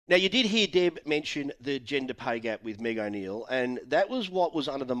Now, you did hear Deb mention the gender pay gap with Meg O'Neill, and that was what was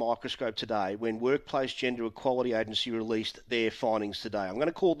under the microscope today when Workplace Gender Equality Agency released their findings today. I'm going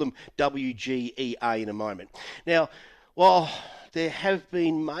to call them WGEA in a moment. Now, while there have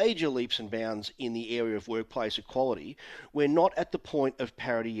been major leaps and bounds in the area of workplace equality, we're not at the point of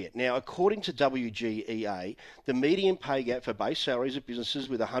parity yet. Now, according to WGEA, the median pay gap for base salaries of businesses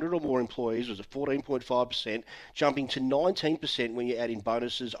with 100 or more employees was at 14.5%, jumping to 19% when you add in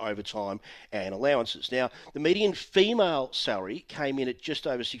bonuses, overtime and allowances. Now, the median female salary came in at just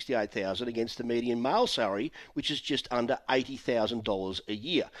over $68,000 against the median male salary, which is just under $80,000 a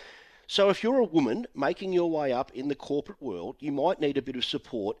year. So if you're a woman making your way up in the corporate world, you might need a bit of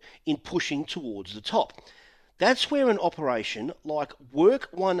support in pushing towards the top. That's where an operation like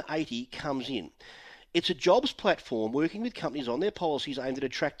WORK180 comes in. It's a jobs platform working with companies on their policies aimed at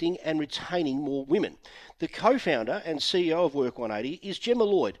attracting and retaining more women. The co-founder and CEO of WORK180 is Gemma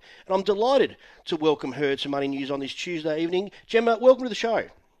Lloyd, and I'm delighted to welcome her to Money News on this Tuesday evening. Gemma, welcome to the show.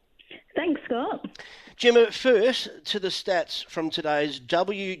 Thanks, Scott. Gemma, first to the stats from today's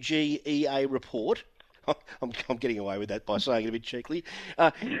WGEA report. I'm getting away with that by saying it a bit cheekily.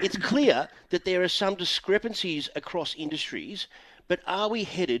 It's clear that there are some discrepancies across industries, but are we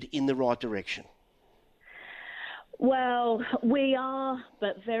headed in the right direction? Well, we are,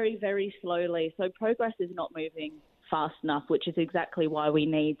 but very, very slowly. So progress is not moving fast enough, which is exactly why we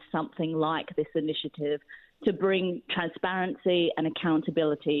need something like this initiative to bring transparency and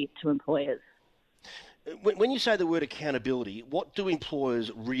accountability to employers. When you say the word accountability, what do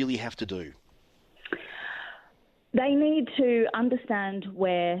employers really have to do? They need to understand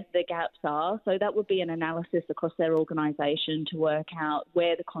where the gaps are. So that would be an analysis across their organisation to work out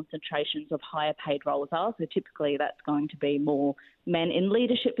where the concentrations of higher paid roles are. So typically that's going to be more men in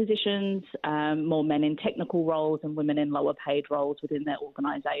leadership positions, more men in technical roles and women in lower paid roles within their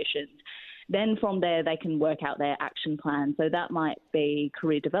organisations. Then from there, they can work out their action plan. So that might be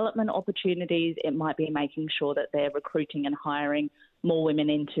career development opportunities. It might be making sure that they're recruiting and hiring more women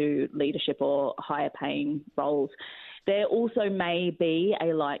into leadership or higher paying roles. There also may be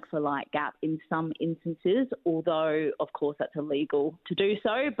a like-for-like gap in some instances, although, of course, that's illegal to do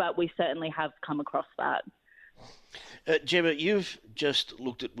so, but we certainly have come across that. Gemma, you've just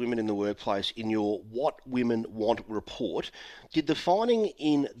looked at women in the workplace in your What Women Want report. Did the finding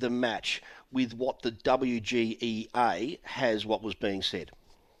in the match with what the WGEA has what was being said?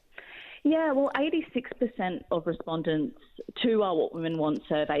 Yeah, well, 86% of respondents to our What Women Want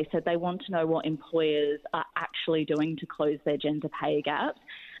survey said they want to know what employers are actually doing to close their gender pay gaps.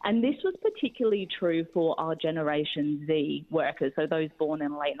 And this was particularly true for our Generation Z workers, so those born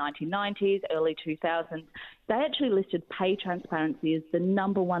in the late 1990s, early 2000s. They actually listed pay transparency as the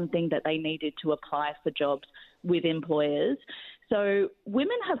number one thing that they needed to apply for jobs with employers. So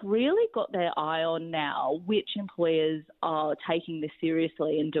women have really got their eye on now which employers are taking this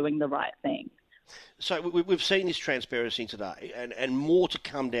seriously and doing the right thing. So we've seen this transparency today and more to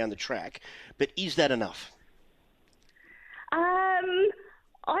come down the track, but is that enough?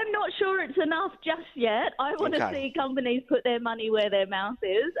 I'm not sure it's enough just yet. I want to see companies put their money where their mouth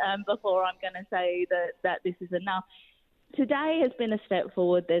is before I'm going to say that this is enough. Today has been a step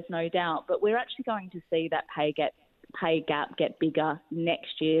forward, there's no doubt, but we're actually going to see that pay gap get bigger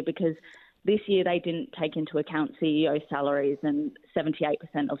next year because this year they didn't take into account CEO salaries and 78%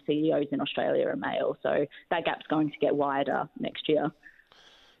 of CEOs in Australia are male. So that gap's going to get wider next year.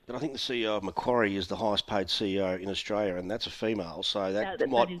 But I think the CEO of Macquarie is the highest paid CEO in Australia, and that's a female. So that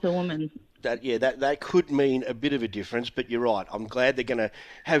is a woman. That could mean a bit of a difference, but you're right. I'm glad they're going to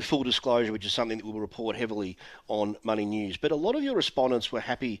have full disclosure, which is something that we'll report heavily on Money News. But a lot of your respondents were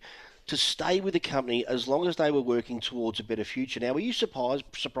happy to stay with the company as long as they were working towards a better future. Now, were you surprised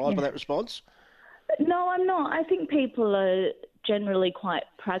by that response? No, I'm not. I think people are generally quite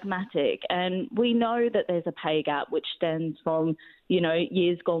pragmatic, and we know that there's a pay gap which stems from,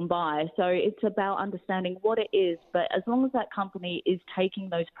 years gone by. So it's about understanding what it is, but as long as that company is taking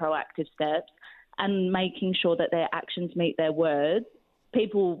those proactive steps and making sure that their actions meet their words,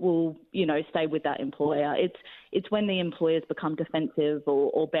 people will, stay with that employer. It's when the employers become defensive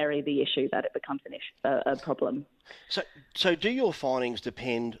or bury the issue that it becomes a problem. So do your findings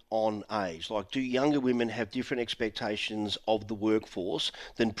depend on age? Like, do younger women have different expectations of the workforce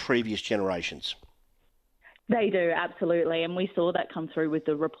than previous generations? They do, absolutely. And we saw that come through with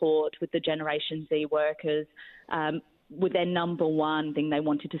the report with the Generation Z workers, with their number one thing they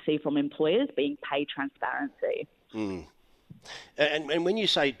wanted to see from employers being pay transparency. Mm. And when you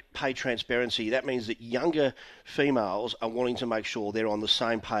say pay transparency, that means that younger females are wanting to make sure they're on the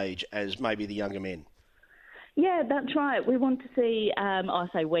same page as maybe the younger men. Yeah, that's right. We want to see, I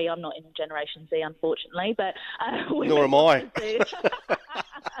say we, I'm not in Generation Z, unfortunately, but Nor we am want I. to see.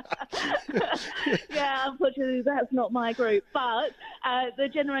 Yeah, unfortunately, that's not my group. But the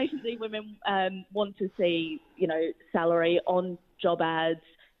Generation Z women want to see, salary on job ads.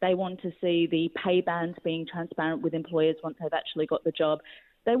 They want to see the pay bands being transparent with employers once they've actually got the job.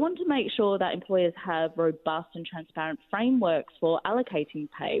 They want to make sure that employers have robust and transparent frameworks for allocating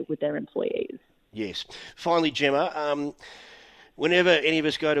pay with their employees. Yes. Finally, Gemma, whenever any of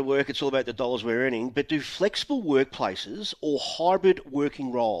us go to work, it's all about the dollars we're earning. But do flexible workplaces or hybrid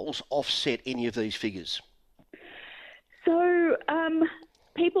working roles offset any of these figures? So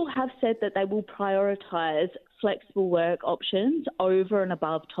people have said that they will prioritise flexible work options over and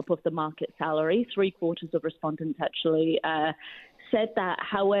above top of the market salary. 3/4 of respondents actually said that.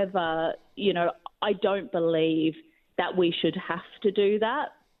 However, I don't believe that we should have to do that,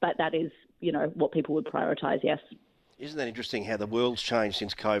 but that is, what people would prioritise, yes. Isn't that interesting how the world's changed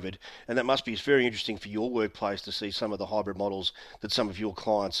since COVID? And that must be very interesting for your workplace to see some of the hybrid models that some of your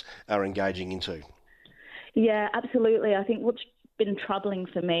clients are engaging into. Yeah, absolutely. I think what's been troubling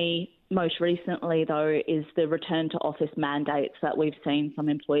for me most recently, though, is the return to office mandates that we've seen some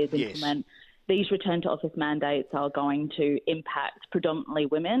employers implement. Yes. These return to office mandates are going to impact predominantly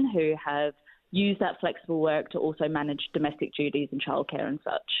women who have used that flexible work to also manage domestic duties and childcare and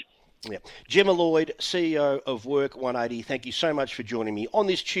such. Yeah. Gemma Lloyd, CEO of WORK180, thank you so much for joining me on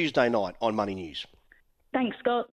this Tuesday night on Money News. Thanks, Scott.